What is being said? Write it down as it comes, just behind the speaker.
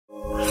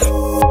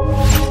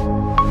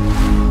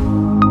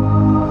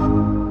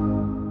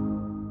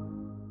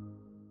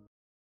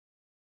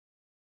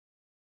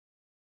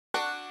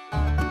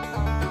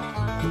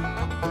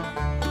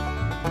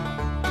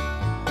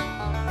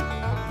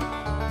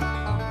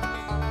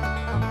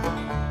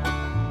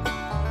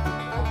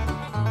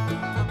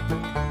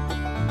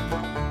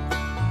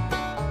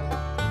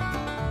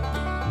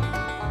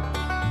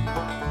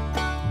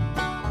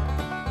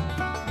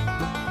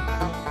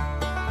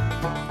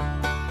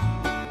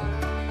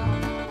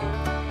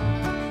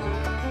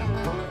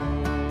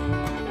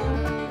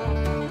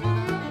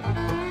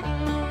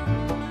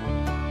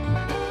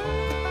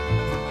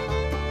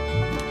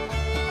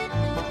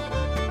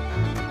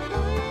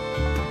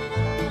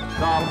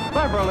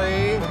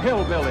Beverly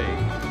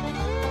Hillbillies.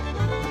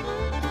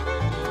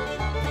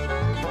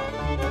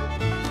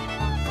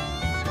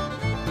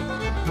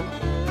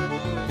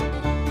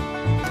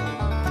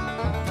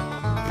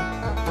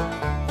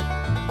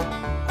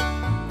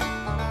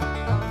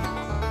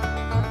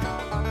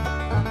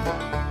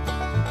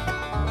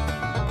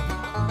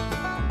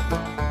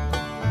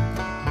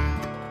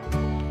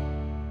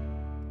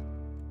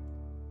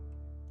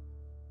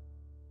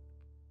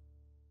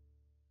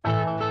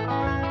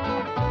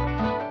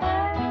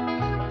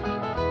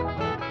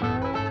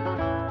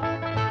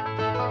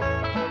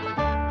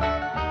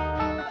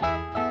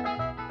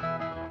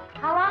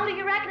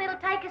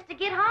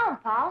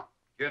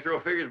 Jethro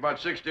figures about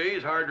 6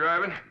 days, hard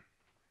driving.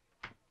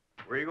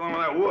 Where are you going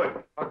with that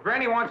wood? Oh,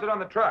 Granny wants it on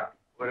the truck.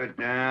 Put it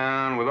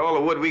down. With all the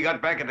wood we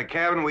got back at the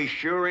cabin, we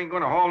sure ain't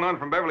going to haul none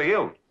from Beverly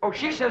Hills. Oh,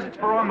 she says it's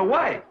for on the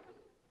way.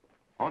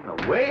 On the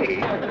way?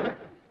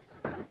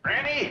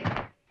 Granny,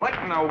 what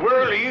in the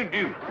world do you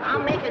do?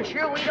 I'm making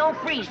sure we don't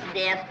freeze to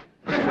death.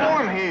 It's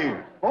warm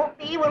here. Won't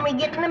be when we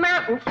get in the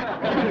mountains.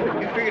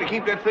 You figure to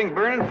keep that thing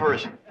burning for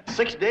us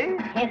 6 days?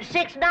 And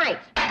 6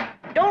 nights.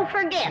 Don't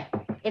forget,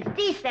 it's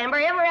December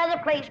every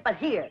other place but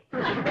here.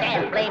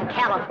 Damn blame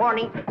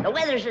California. The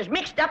weather's as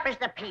mixed up as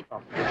the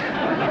people.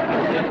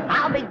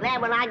 I'll be glad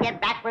when I get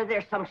back where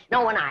there's some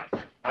snow and ice.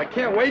 I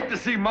can't wait to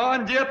see Ma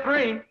and Jeff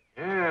Green.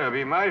 Yeah, it'll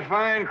be a mighty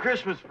fine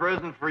Christmas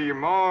present for your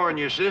ma and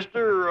your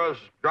sister, or us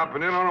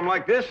dropping in on them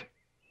like this.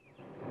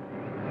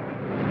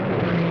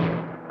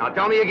 Now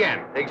tell me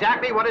again,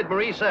 exactly what did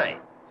Marie say?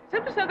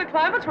 Simply said the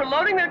Clampetts were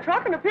loading their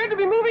truck and appeared to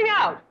be moving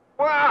out.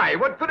 Why?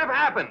 What could have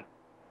happened?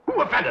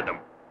 Who offended them?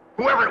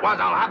 Whoever it was,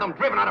 I'll have them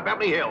driven out of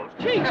Beverly Hills.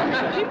 Chief,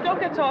 don't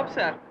get so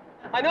upset.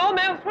 I know a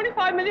man with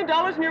 $25 million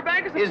in your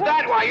bank is... Is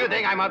that why you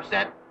think I'm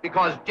upset?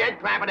 Because Jed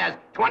Clampett has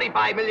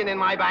 $25 million in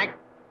my bank?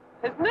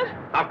 Isn't it?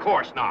 Of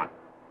course not.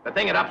 The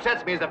thing that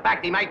upsets me is the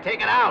fact he might take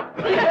it out.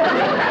 I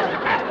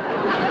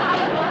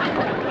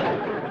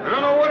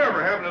don't know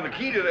whatever happened to the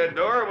key to that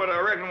door, but I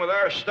reckon with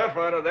our stuff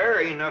out of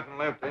there, ain't nothing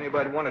left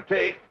anybody want to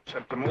take,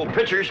 except them old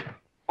pictures.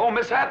 Oh,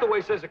 Miss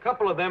Hathaway says a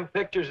couple of them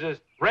pictures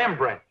is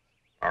Rembrandt.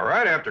 All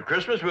right, after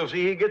Christmas, we'll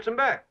see he gets them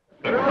back.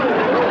 Stop!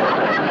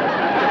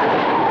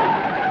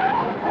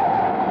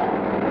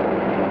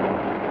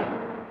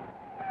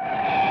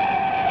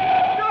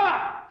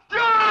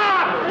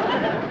 Stop!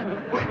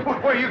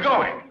 Where are you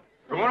going?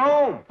 Going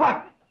home.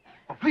 What?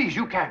 Oh, please,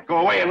 you can't go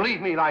away and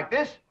leave me like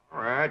this.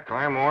 All right,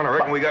 climb on. I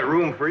reckon we got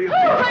room for you. Oh,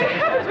 my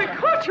heavens, we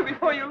caught you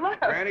before you left.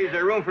 Granny, is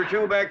there room for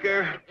 2 back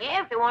there?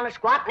 Yeah, if they want to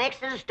squat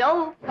next to the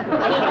stove.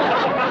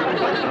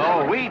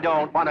 No, we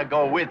don't want to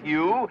go with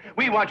you.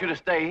 We want you to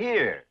stay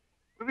here.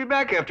 We'll be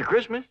back after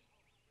Christmas.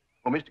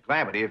 Well, Mr.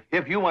 Clampett,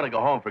 if you want to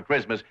go home for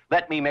Christmas,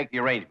 let me make the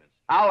arrangements.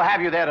 I'll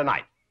have you there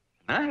tonight.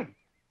 Nice.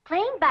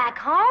 Plane back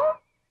home?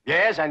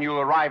 Yes, and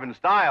you'll arrive in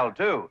style,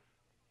 too.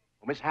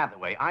 Well, Miss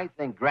Hathaway, I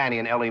think Granny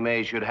and Ellie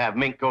May should have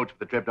mink coats for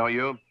the trip, don't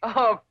you?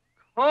 Of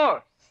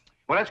course.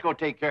 Well, let's go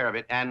take care of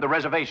it, and the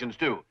reservations,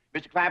 too.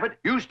 Mr. Clampett,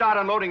 you start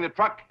unloading the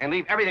truck and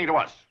leave everything to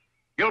us.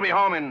 You'll be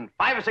home in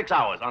 5 or 6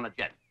 hours on the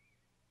jet.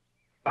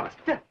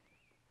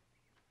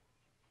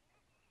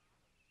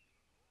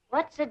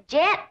 What's a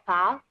jet,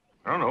 Pa?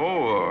 I don't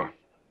know,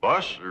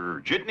 bus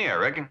or jitney, I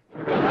reckon.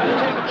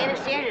 Get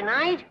us here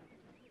tonight?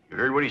 You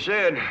heard what he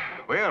said.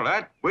 Well,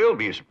 that will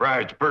be a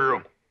surprise to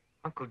Pearl.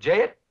 Uncle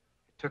Jed, it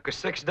took us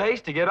 6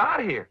 days to get out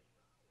of here.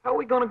 How are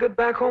we going to get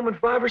back home in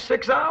 5 or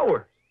 6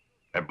 hours?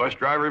 That bus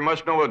driver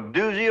must know a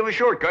doozy of a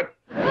shortcut.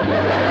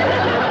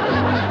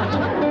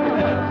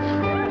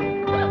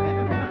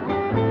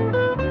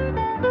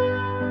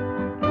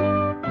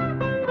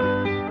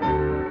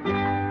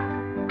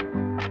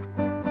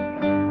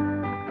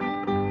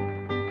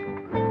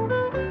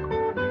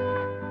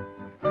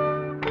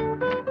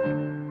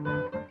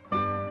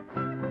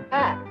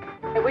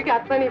 Have we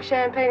got plenty of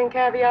champagne and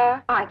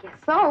caviar? I guess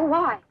so.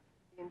 Why?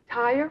 The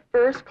entire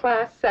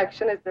first-class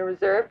section has been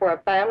reserved for a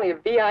family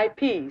of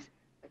VIPs,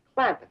 the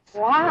Clampetts.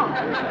 Wow.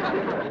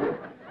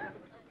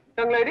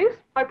 Young ladies,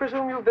 I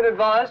presume you've been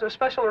advised of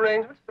special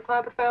arrangements for the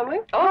Clampett family?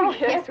 Oh,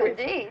 yes,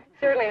 indeed.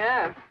 Certainly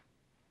have.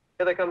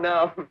 Here they come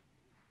now.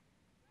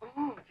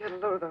 Oh, get a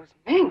load of those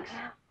minks.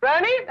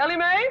 Granny, Ellie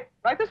May,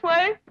 right this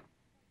way.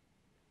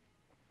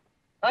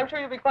 I'm sure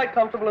you'll be quite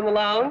comfortable in the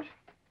lounge.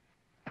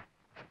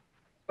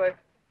 Wait.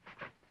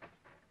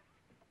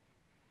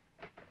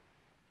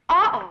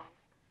 Uh-oh.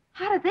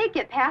 How did they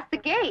get past the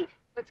gate?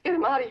 Let's get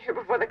them out of here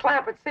before the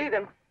Clampetts see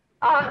them.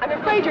 I'm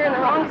afraid you're in the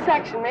wrong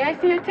section. May I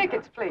see your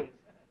tickets, please?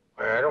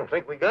 Well, I don't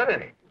think we got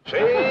any. See,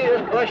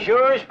 this bus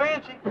sure is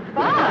fancy.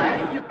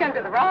 Bus? You've come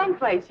to the wrong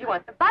place. You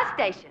want the bus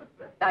station.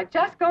 Now,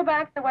 just go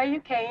back the way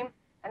you came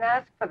and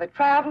ask for the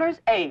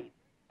Traveler's Aid.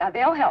 Now,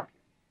 they'll help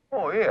you.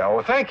 Oh, yeah.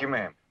 Well, thank you,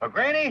 ma'am.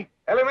 Granny,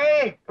 Ellie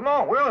May, come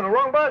on. We're on the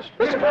wrong bus.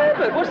 Mr.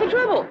 Clampett, what's the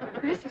trouble?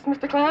 This is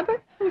Mr.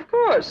 Clampett? Of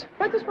course.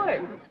 Right this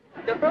way.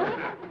 Jethro?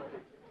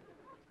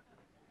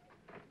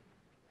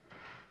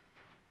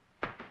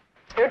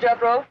 Here,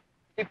 Jethro.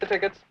 Keep the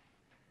tickets.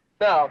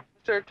 Now,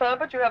 Mr.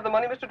 Clampett, you have the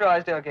money Mr.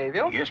 Drysdale gave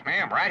you. Yes,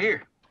 ma'am. Right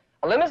here.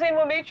 A limousine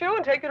will meet you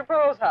and take you to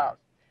Pearl's house.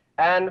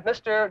 And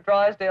Mr.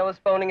 Drysdale is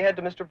phoning ahead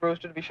to Mr.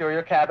 Brewster to be sure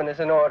your cabin is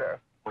in order.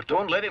 Well,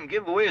 don't let him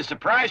give away a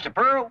surprise to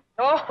Pearl.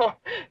 Oh,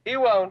 he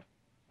won't.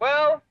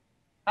 Well,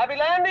 happy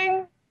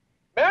landing,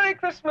 Merry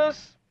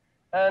Christmas,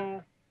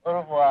 and au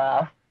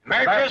revoir.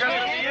 Merry Christmas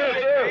to you,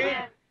 too.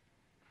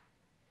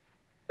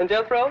 And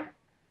Jethro,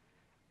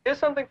 here's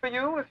something for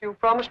you if you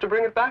promise to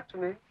bring it back to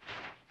me.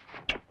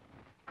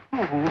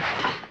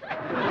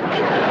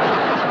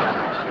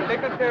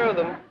 Take good care of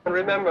them, and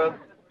remember,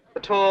 the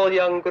tall,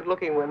 young,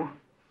 good-looking one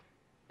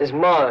is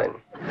mine.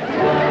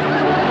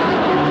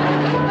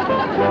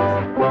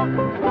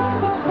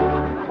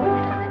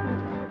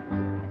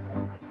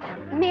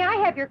 May I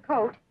have your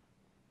coat?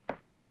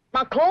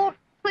 My coat?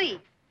 Please.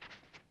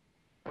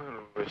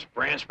 Well, it's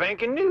brand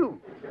spanking new.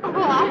 Oh,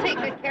 I'll take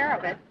good care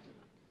of it.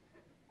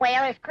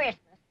 Well, it's Christmas.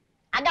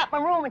 I got my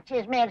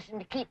rheumatism medicine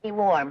to keep me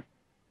warm.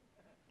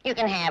 You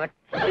can have it.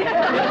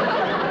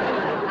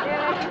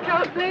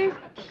 Coat, please.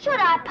 Should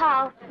I,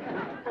 Paul?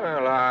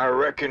 Well, I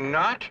reckon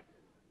not.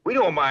 We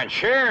don't mind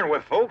sharing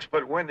with folks,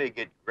 but when they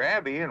get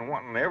grabby and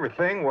wanting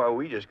everything, well,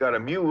 we just got to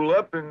mule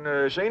up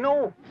and say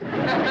no.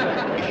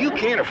 If you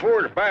can't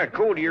afford to buy a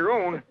coat of your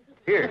own,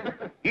 here,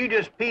 you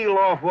just peel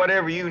off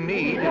whatever you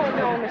need. No,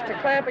 Mr.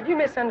 Clampett, you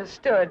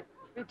misunderstood.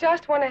 We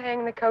just want to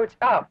hang the coats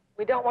up.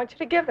 We don't want you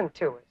to give them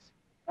to us.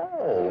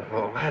 Oh,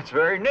 well, that's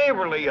very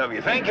neighborly of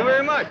you. Thank you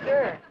very much.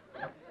 Sure.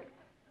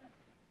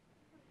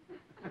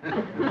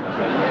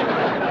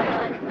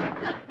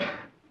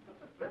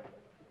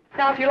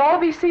 Now, if you'll all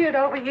be seated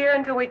over here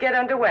until we get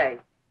underway.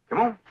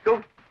 Come on,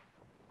 go.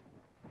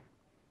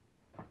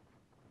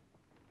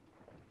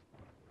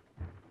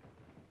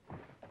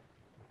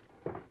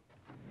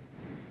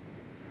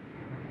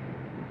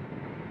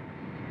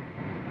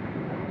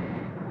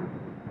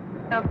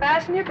 Now,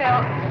 fasten your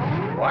belt.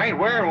 Well, I ain't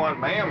wearing one,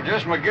 ma'am,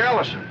 just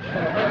McGillison's.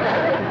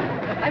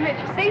 I meant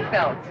your seat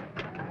belts.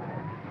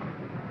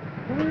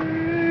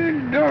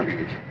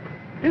 Doggies,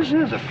 this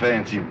is a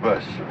fancy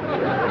bus.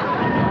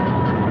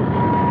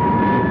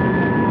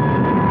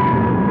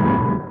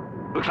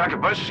 Looks like the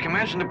bus is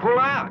commencing to pull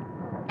out.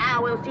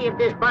 Now we'll see if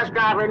this bus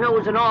driver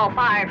knows an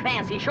all-fired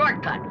fancy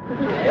shortcut.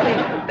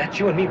 That's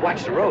you and me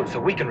watch the road so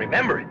we can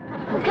remember it.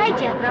 Okay,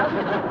 Jethro.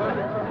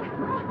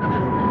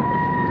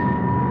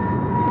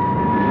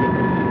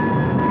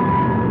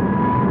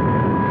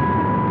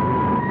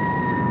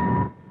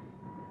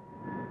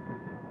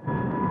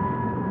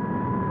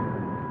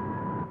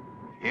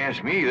 If you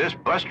ask me, this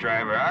bus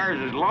driver of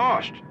ours is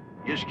lost.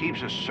 Just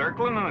keeps us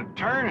circling and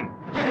turning.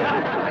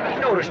 I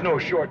ain't noticed no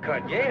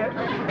shortcut yet.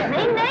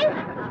 Ding, ding.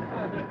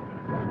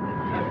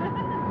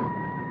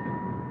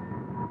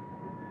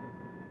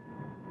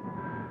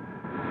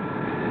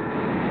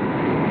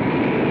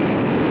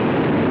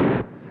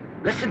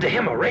 Listen to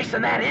him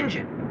erasing that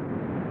engine.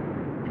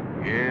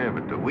 Yeah,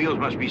 but the wheels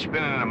must be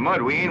spinning in the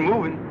mud. We ain't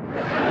moving.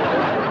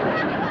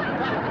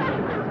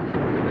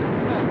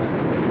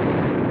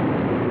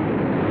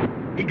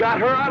 He got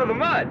her out of the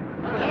mud.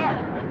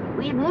 Yeah,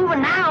 we're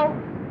moving now.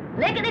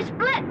 Lickety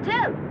split,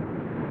 too.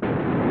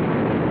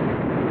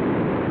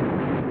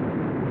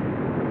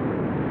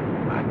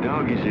 My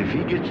doggies, if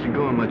he gets to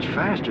going much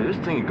faster,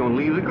 this thing is gonna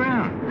leave the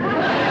ground.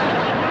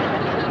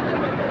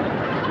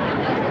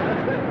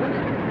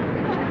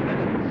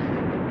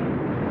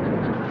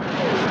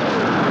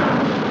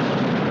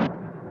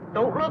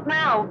 Don't look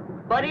now,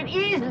 but it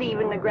is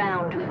leaving the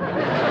ground.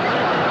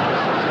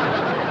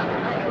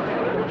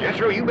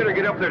 Jethro, you better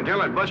get up there and tell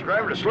that bus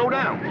driver to slow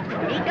down.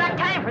 We ain't got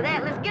time for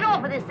that. Let's get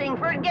off of this thing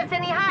before it gets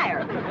any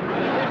higher.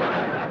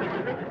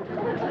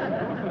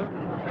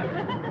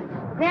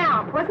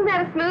 Now, wasn't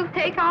that a smooth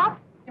takeoff?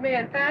 You may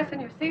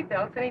unfasten your seat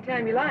belts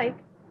anytime you like.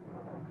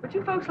 Would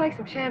you folks like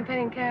some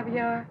champagne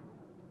caviar?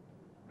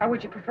 Or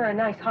would you prefer a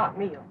nice hot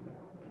meal?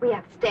 We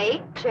have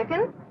steak,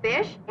 chicken,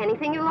 fish,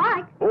 anything you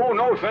like. Oh,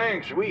 no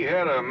thanks. We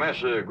had a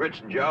mess of grits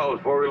and jowls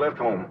before we left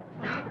home.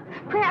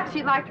 Perhaps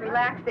you'd like to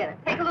relax in it.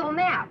 Take a little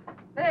nap.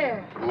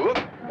 There. Whoop.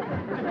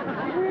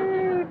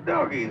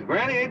 Doggies,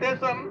 Granny, ain't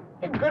that something?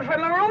 It's good for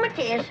my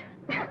rheumatiz.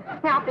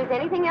 Now, if there's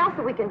anything else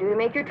that we can do to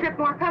make your trip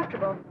more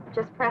comfortable,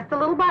 just press the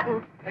little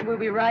button. And we'll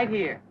be right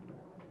here.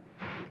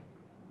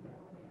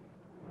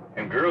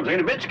 Them girls ain't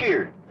a bit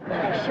scared.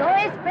 Sure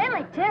is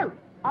friendly, too.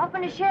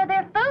 Offering to share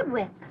their food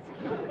with us.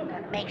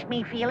 Makes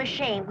me feel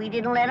ashamed we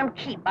didn't let them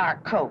keep our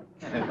coats.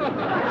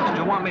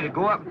 Still want me to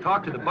go up and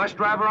talk to the bus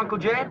driver, Uncle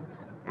Jed?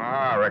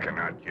 I reckon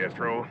not,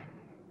 Jethro.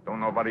 Don't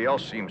nobody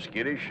else seem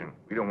skittish, and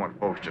we don't want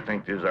folks to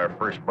think this is our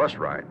first bus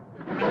ride.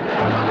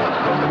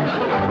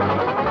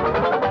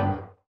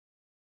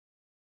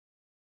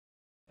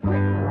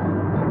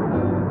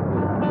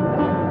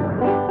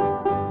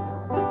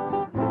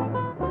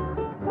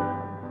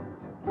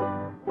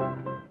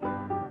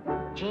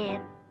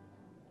 Jed,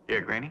 Yeah,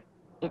 Granny?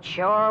 it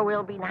sure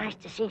will be nice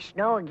to see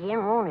snow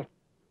again, won't it?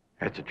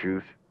 That's the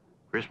truth.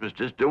 Christmas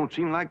just don't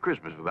seem like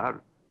Christmas without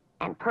it.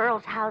 And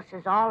Pearl's house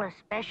is all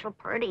especial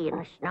pretty in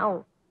the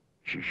snow.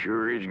 She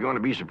sure is going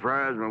to be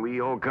surprised when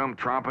we all come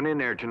tromping in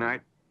there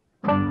tonight.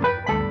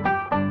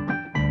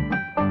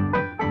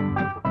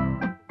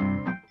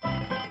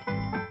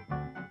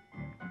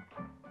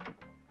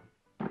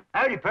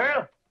 Howdy,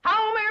 Pearl.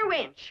 Homer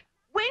Winch,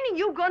 when are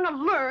you gonna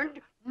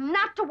learn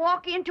not to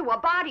walk into a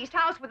body's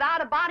house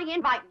without a body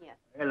inviting you?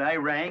 Well, I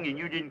rang and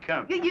you didn't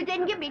come. You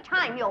didn't give me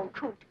time, you old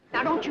coot.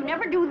 Now don't you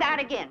never do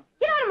that again.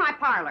 Get out of my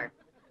parlor.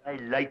 I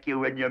like you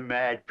when you're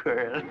mad,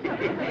 Pearl.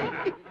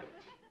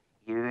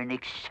 You're an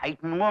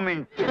exciting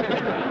woman.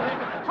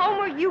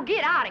 Homer, you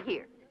get out of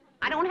here.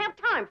 I don't have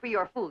time for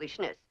your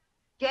foolishness.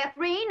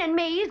 Jethro and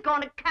me's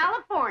going to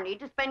California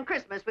to spend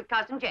Christmas with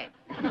Cousin Jay.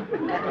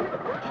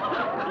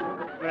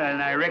 Well,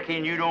 and I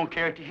reckon you don't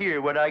care to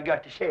hear what I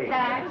got to say.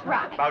 That's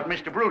right. About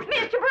Mr. Brewster.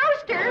 Mr.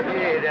 Brewster!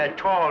 Yeah, that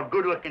tall,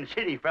 good-looking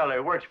city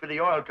fella works for the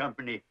oil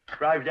company.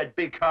 Drives that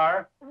big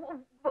car.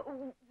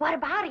 What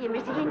about him?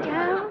 Is he in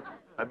town?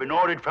 I've been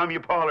ordered from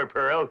your parlor,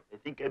 Pearl. I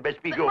think I'd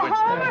best be going.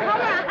 Homer,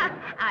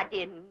 I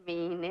didn't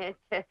mean it.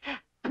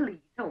 Please,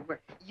 Homer,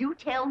 you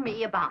tell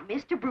me about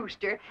Mr.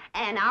 Brewster,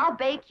 and I'll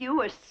bake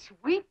you a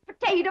sweet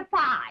potato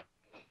pie.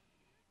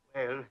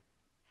 Well...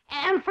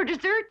 And for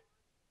dessert,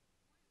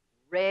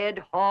 red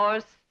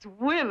horse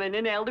swimming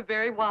in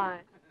elderberry wine.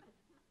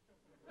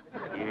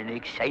 You're an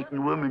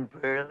exciting woman,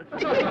 Pearl.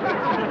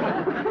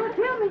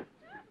 Tell me.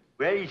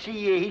 Well, you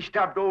see, he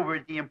stopped over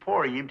at the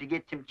Emporium to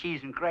get some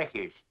cheese and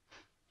crackers.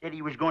 Said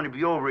he was going to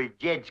be over at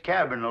Jed's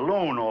cabin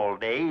alone all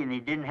day, and he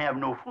didn't have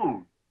no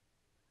food.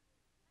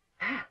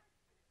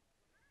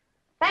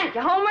 Thank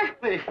you, Homer.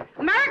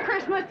 Merry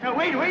Christmas. Now,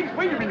 wait a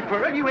minute,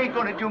 Pearl. You ain't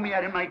going to do me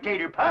out of my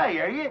tater pie,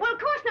 are you? Well, of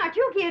course not.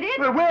 You get it.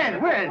 Well,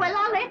 when? Well,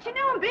 I'll let you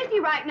know. I'm busy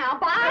right now.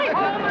 Bye,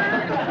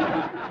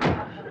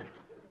 Homer.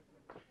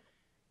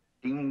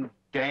 Ding,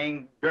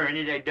 dang, darn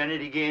it, I done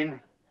it again.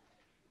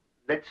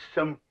 Let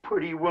some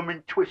pretty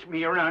woman twist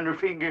me around her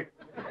finger.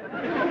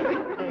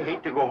 I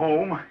hate to go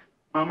home.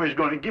 Mama's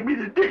going to give me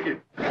the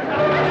dickens.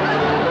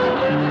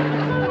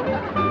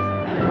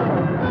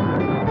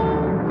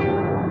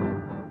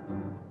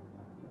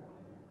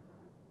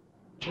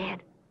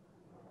 Jed,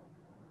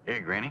 Hey,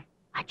 Granny.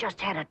 I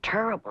just had a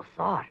terrible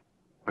thought.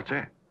 What's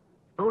that?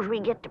 Suppose we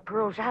get to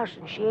Pearl's house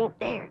and she ain't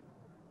there.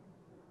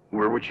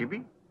 Where would she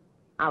be?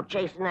 Out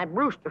chasing that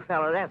Brewster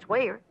fella, that's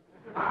where.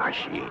 Ah,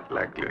 she ain't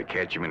likely to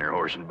catch him in her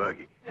horse and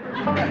buggy.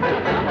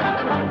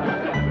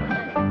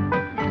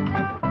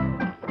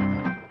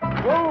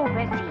 Whoa,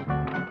 Bessie.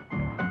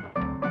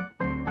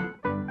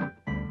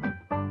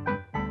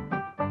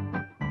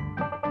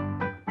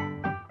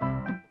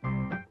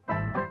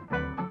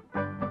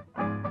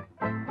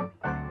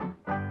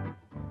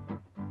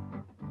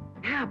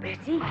 Now,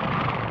 Bessie,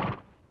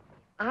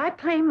 I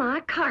play my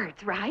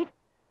cards right.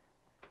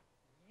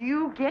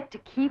 You get to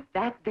keep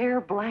that there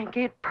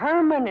blanket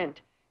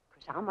permanent.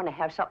 Because I'm going to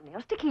have something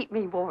else to keep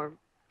me warm.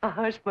 A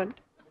husband.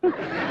 Ain't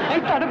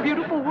that a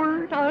beautiful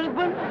word,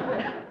 husband?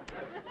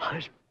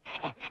 Husband.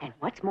 And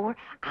what's more,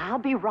 I'll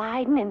be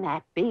riding in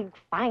that big,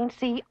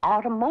 fancy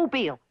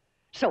automobile.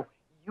 So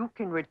you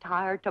can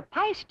retire to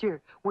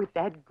pasture with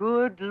that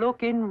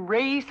good-looking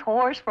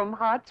racehorse from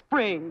Hot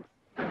Springs.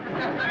 Well,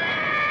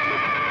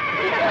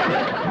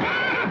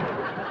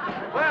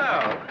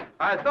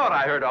 I thought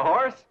I heard a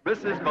horse.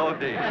 Mrs.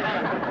 Bodine.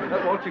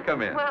 Won't you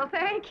come in? Well,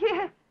 thank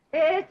you.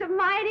 It's a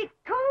mighty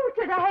cold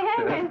today,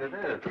 ain't Yes, it?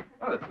 it is.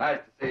 Well, it's nice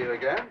to see you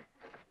again.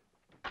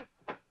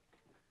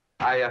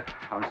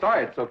 I'm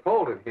sorry it's so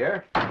cold in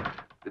here.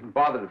 Didn't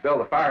bother to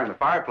build a fire in the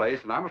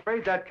fireplace, and I'm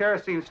afraid that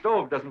kerosene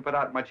stove doesn't put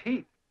out much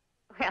heat.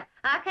 Well,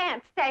 I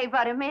can't stay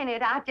but a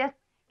minute. I just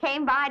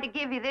came by to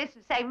give you this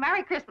and say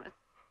Merry Christmas.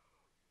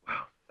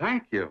 Well,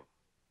 thank you.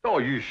 Oh,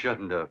 you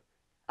shouldn't have.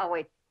 Oh,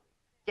 it's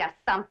just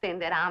something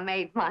that I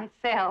made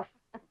myself.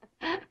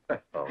 Oh,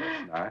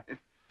 that's nice.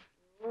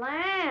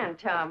 Land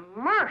to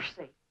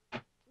mercy.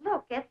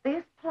 Look at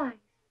this place.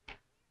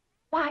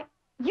 Why,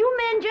 you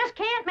men just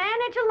can't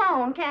manage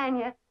alone, can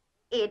you?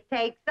 It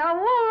takes a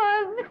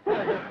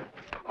woman.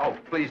 Oh,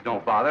 please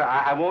don't bother.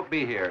 I won't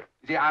be here.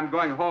 See, I'm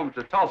going home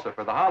to Tulsa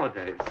for the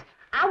holidays.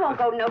 I won't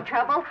go no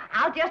trouble.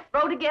 I'll just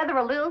throw together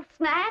a little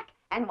snack,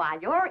 and while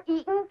you're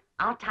eating,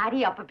 I'll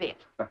tidy up a bit.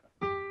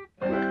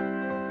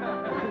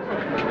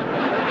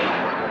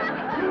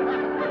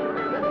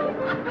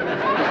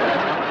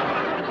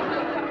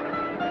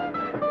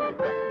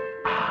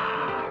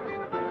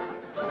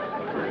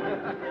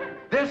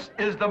 This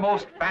is the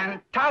most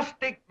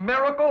fantastic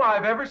miracle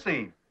I've ever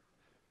seen.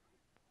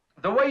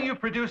 The way you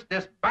produced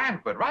this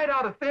banquet right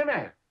out of thin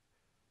air.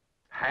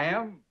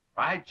 Ham,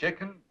 fried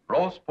chicken,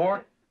 roast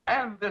pork,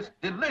 and this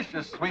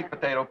delicious sweet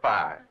potato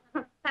pie.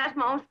 That's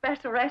my own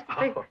special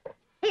recipe.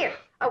 Here,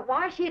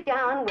 wash it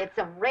down with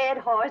some red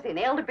horse and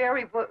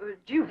elderberry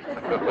juice.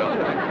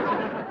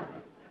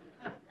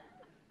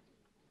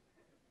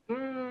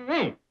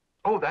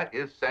 Oh, that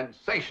is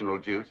sensational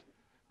juice.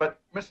 But,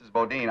 Mrs.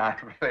 Bodine,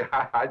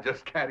 I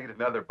just can't eat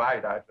another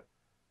bite.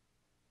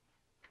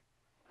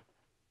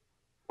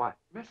 Why,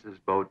 Mrs.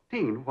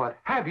 Bodine, what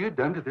have you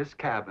done to this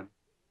cabin?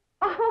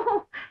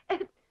 Oh,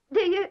 do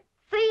you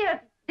see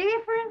a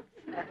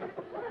difference?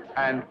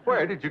 And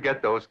where did you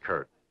get those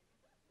curtains?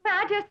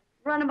 I just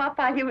run them up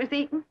while he was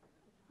eating.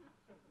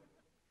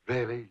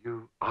 Really,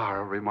 you are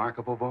a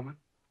remarkable woman.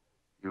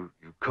 You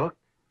cook,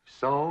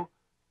 sew,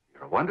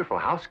 you're a wonderful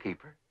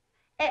housekeeper.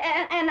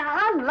 And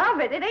I love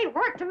it. It ain't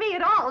work to me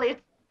at all.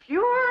 It's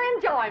pure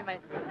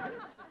enjoyment.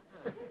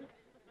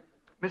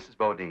 Mrs.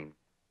 Bodine,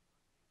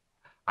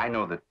 I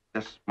know that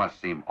this must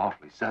seem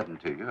awfully sudden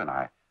to you, and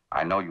I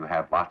know you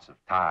have lots of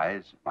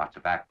ties, lots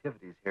of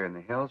activities here in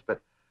the hills, but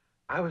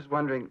I was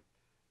wondering,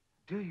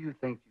 do you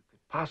think you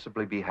could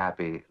possibly be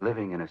happy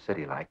living in a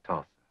city like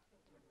Tulsa?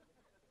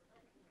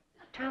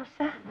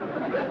 Tulsa?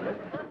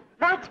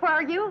 That's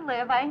where you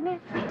live, ain't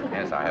it?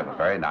 Yes, I have a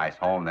very nice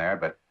home there,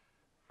 but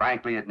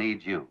frankly, it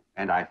needs you,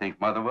 and I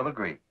think Mother will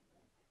agree.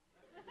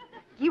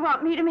 You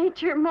want me to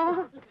meet your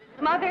mother?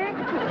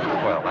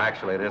 Well,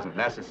 actually, it isn't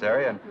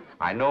necessary, and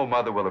I know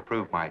Mother will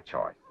approve my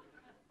choice.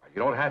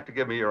 You don't have to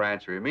give me your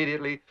answer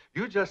immediately.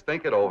 You just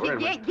think it over.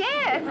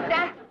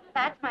 Yes,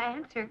 that's my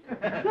answer.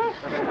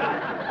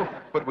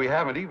 But we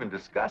haven't even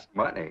discussed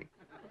money.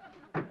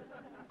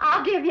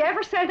 I'll give you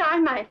every cent I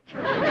make.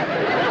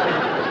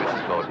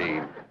 Mrs.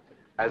 Bodine,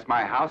 as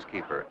my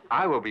housekeeper,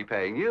 I will be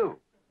paying you.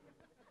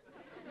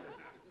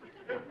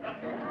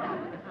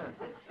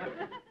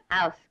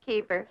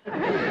 Housekeeper.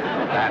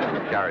 That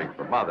is caring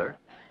for Mother.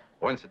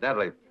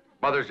 Coincidentally,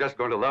 Mother's just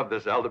going to love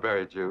this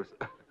elderberry juice.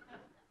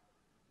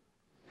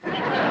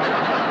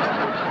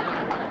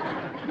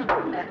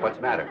 What's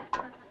the matter?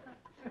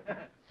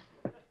 Did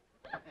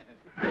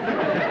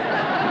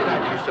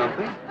I do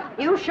something?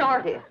 You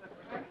Shorty.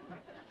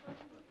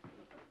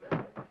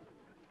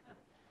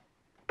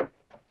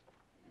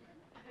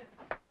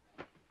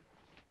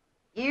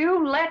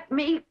 You let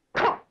me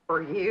cook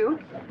for you.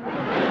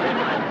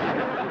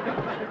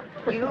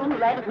 You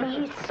let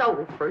me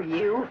sew for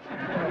you.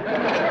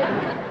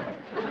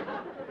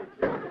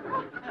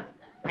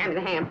 Hand me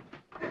the ham.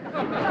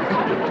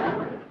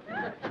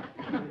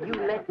 You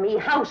let me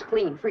house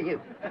clean for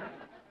you.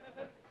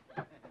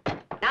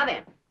 Now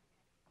then,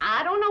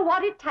 I don't know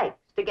what it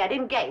takes to get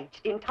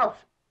engaged in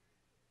Tulsa,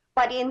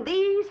 but in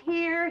these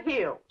here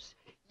hills,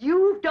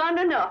 you've done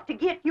enough to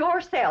get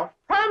yourself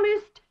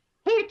promised,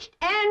 hitched,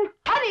 and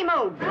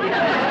honeymooned.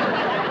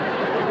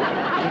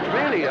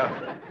 Really,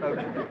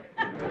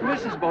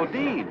 Mrs.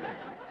 Bodine,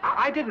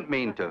 I didn't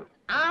mean to.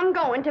 I'm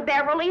going to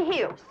Beverly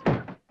Hills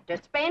to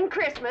spend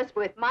Christmas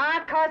with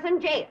my cousin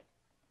Jed.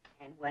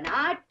 And when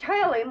I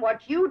tell him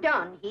what you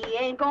done, he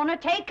ain't gonna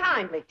take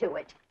kindly to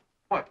it.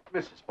 What,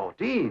 Mrs.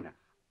 Bodine?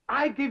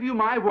 I give you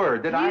my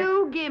word that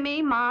You give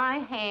me my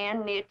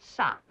hand-knit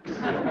socks.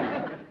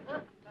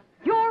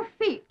 Your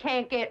feet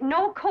can't get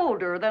no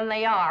colder than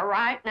they are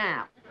right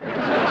now.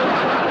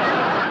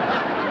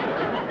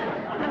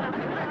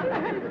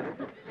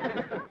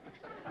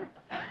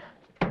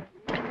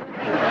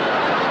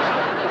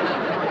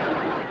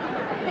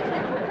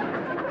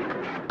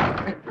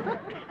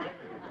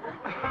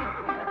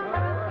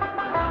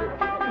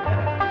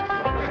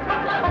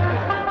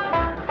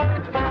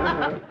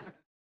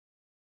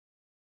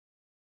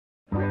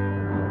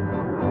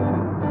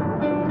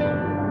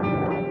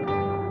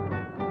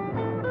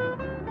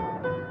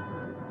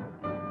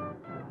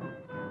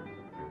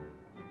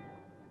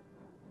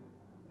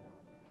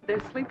 They're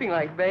sleeping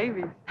like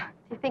babies. Do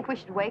you think we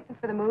should wake them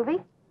for the movie?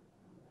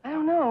 I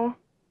don't know.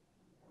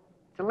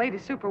 It's a lady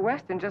super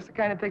western, just the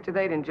kind of picture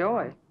they'd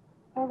enjoy.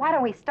 Well, why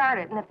don't we start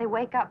it, and if they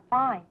wake up,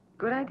 fine.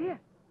 Good idea.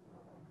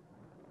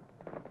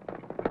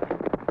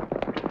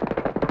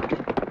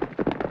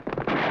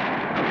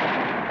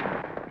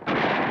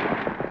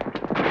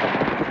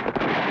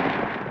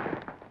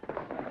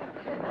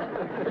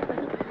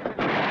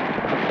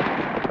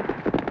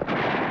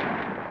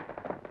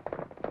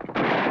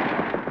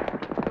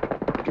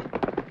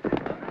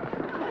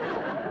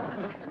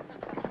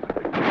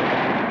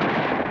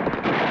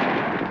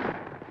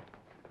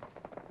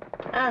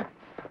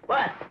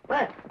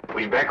 What?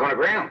 We back on the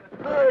ground.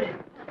 Good.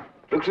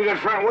 Look through that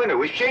front window.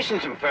 We're chasing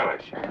some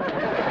fellas.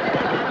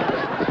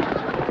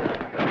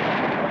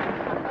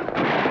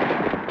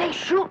 They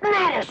shooting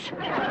at us.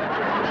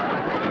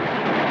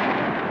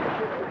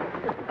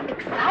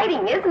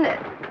 Exciting, isn't it?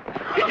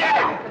 Get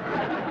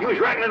down! You was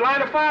right in the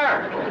line of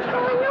fire. What's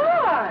going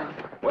on?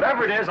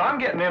 Whatever it is, I'm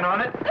getting in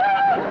on it.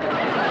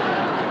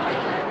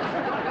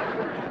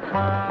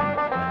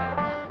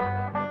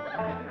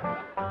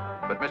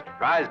 But Mr.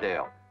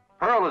 Drysdale,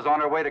 Pearl is on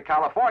her way to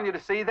California to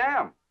see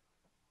them.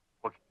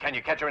 Well, can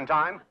you catch her in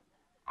time?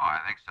 Oh, I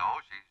think so.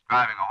 She's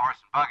driving a horse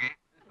and buggy.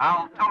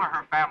 I'll tell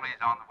her family's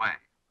on the way.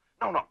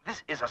 No,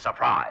 this is a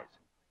surprise.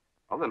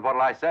 Well, then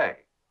what'll I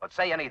say? But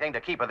say anything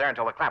to keep her there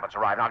until the Clampetts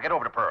arrive, and I'll get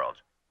over to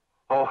Pearl's.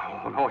 Oh,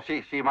 no,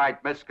 she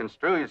might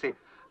misconstrue. You see,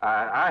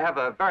 I have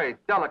a very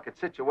delicate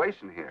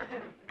situation here.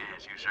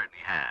 Yes, you certainly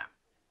have.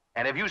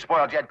 And if you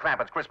spoil Jed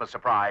Clampett's Christmas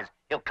surprise,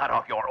 he'll cut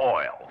off your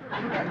oil.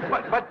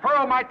 But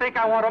Pearl might think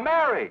I want to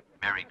marry.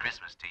 Merry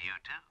Christmas to you,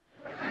 too.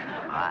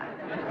 Bye.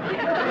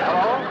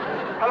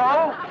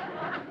 Hello?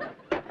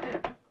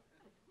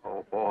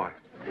 Oh, boy.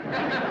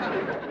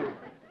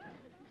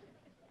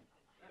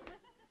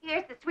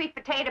 Here's the sweet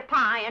potato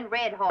pie and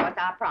red horse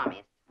I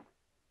promised.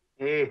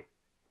 Hey,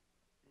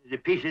 there's a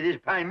piece of this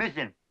pie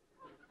missing.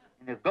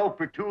 And a gulp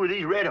or two of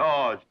these red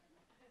haws.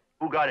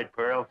 Who got it,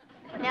 Pearl?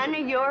 None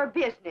of your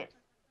business.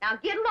 Now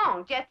get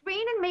along. Jethro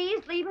and me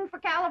is leaving for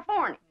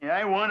California. Yeah,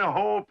 I want a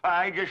whole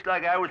pie just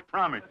like I was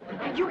promised.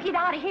 Now you get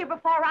out of here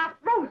before I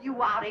throw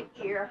you out of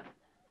here.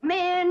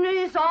 Men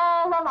is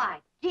all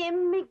alike.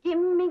 Gimme,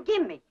 gimme,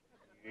 gimme.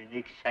 You're an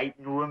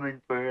exciting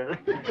woman, Pearl.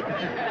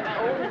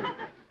 Oh,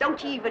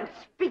 don't you even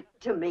speak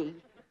to me.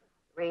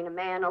 There ain't a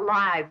man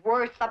alive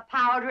worth the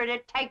powder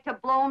it'd take to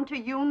blow him to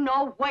you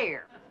know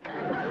where.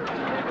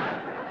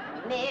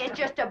 There's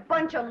just a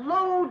bunch of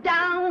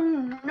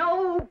low-down,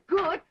 no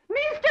good.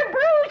 Mr.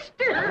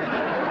 Brewster!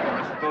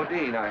 Mrs.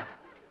 Bodine,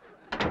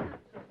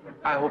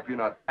 I hope you're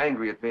not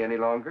angry at me any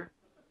longer.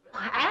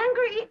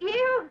 Angry at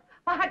you?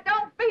 Why,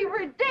 don't be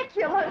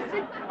ridiculous.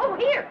 Oh,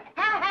 here,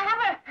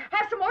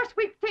 have some more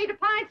sweet potato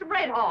pie and some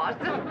Red Horse.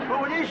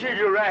 Oh, this is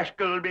a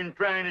rascal been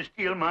trying to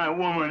steal my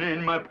woman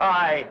and my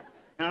pie.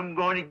 I'm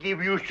going to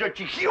give you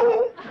such a...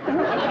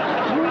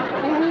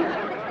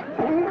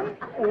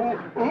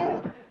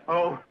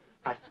 Oh,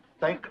 I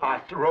think I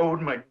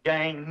throwed my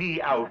dang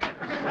knee out.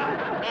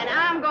 And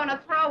I'm going to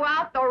throw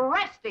out the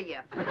rest of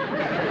you.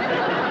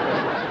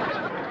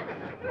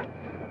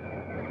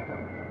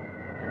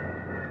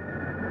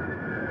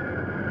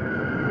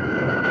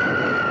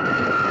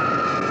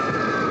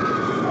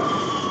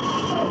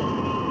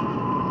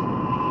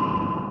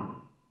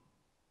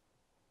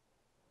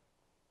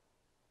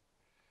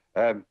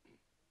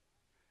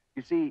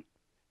 You see,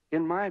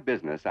 in my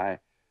business,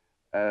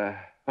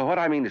 what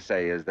I mean to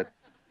say is that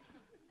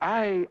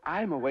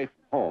I'm away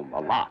from home a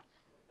lot.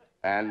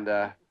 And,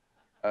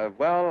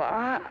 well,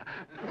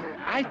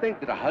 I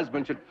think that a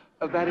husband should,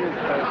 that is,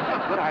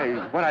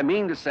 what I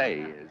mean to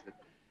say is that,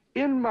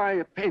 in my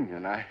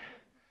opinion,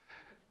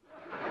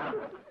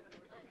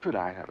 could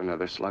I have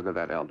another slug of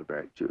that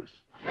elderberry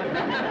juice?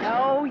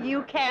 No,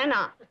 you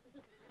cannot.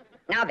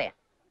 Now then,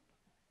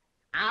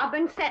 I've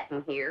been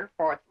sitting here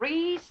for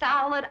 3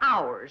 solid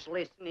hours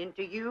listening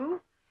to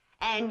you,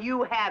 and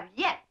you have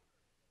yet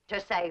to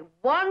say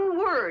one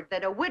word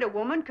that a widow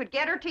woman could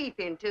get her teeth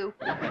into.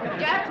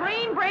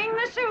 Jethro, bring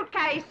the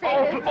suitcases.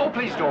 Oh,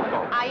 please don't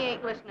go. I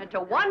ain't listening to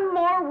one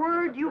more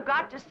word you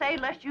got to say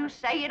lest you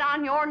say it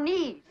on your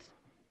knees.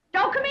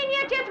 Don't come in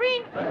yet, Jethro.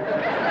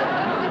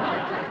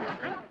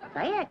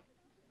 Say it.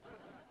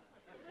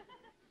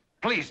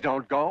 Please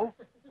don't go.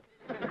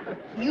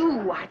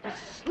 You are the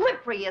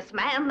slipperiest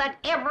man that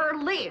ever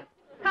lived.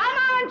 Come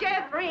on,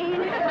 Jethro.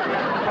 You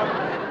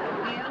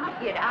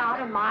get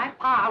out of my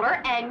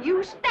parlor and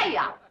you stay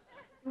out.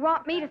 You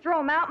want me to throw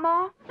him out,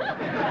 Ma?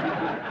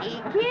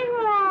 He can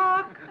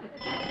walk.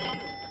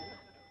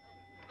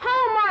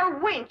 Homer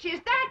Winch,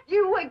 is that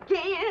you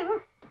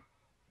again?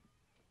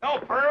 No,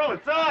 Pearl,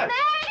 it's us.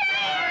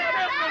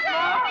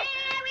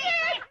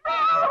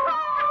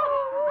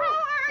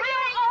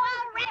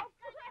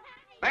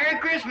 Merry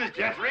Christmas,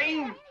 Jethro.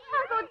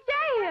 Uncle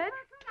Dad.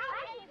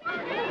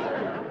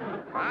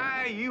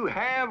 Why, you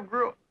have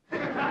grew...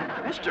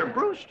 Mr.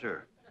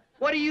 Brewster,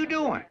 what are you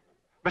doing?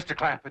 Mr.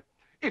 Clampett,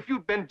 if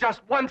you'd been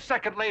just 1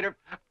 second later,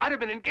 I'd have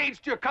been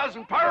engaged to your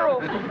cousin Pearl.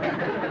 Go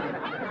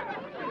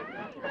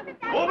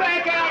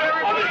back out,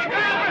 everybody!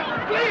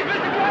 Please,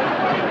 Mr.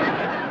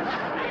 Clampett!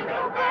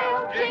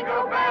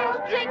 Jingle bells,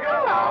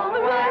 jingle all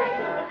the way.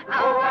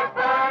 Oh, what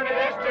fun it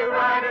is to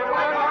ride in a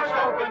one-horse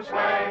open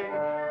sleigh.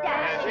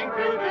 Dashing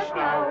through the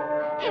snow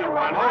in a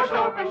one-horse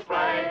open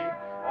sleigh.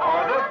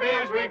 O'er the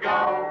fields we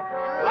go,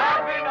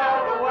 laughing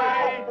all the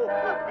way.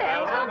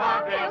 Bells on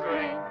bobtails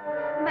ring,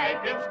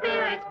 making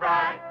spirits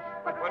bright.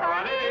 What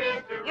fun it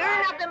is to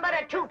You're nothing but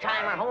a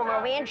two-timer,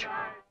 Homer Winch.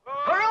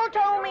 Pearl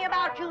told me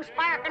about you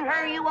sparking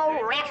her, you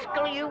old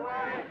rascal, you.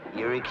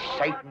 You're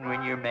exciting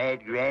when you're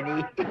mad,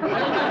 Granny.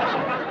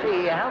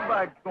 Hey, how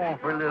about going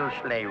for a little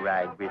sleigh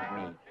ride with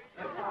me?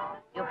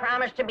 You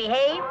promise to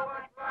behave?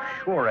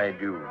 Sure I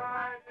do.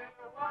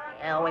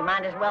 Well, we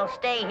might as well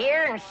stay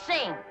here and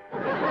sing.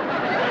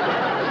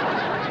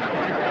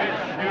 wish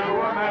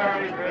you a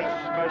Merry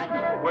Christmas.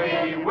 We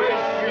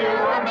wish you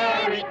a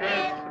Merry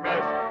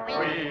Christmas.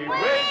 We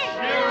wish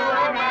you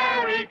a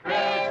Merry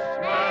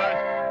Christmas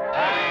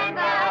and a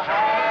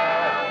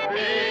Happy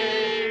New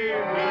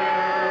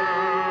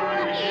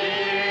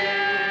Year.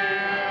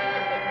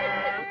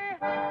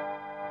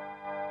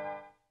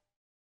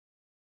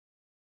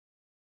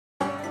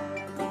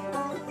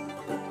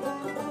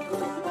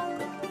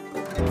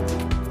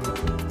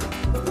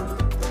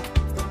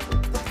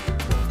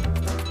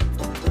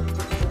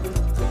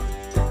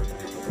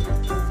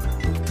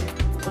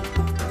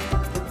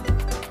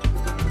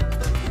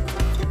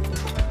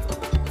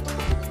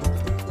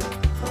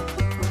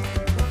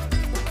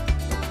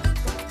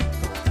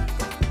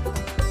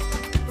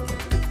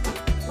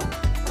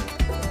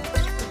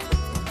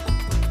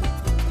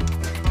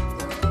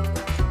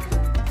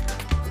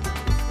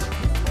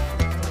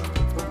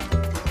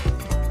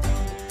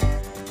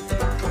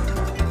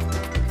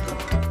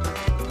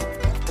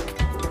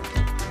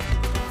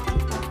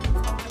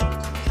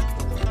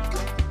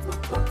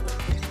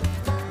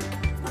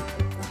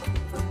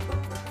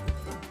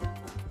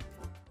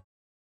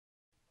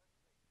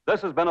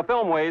 This has been a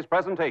Filmways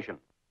presentation.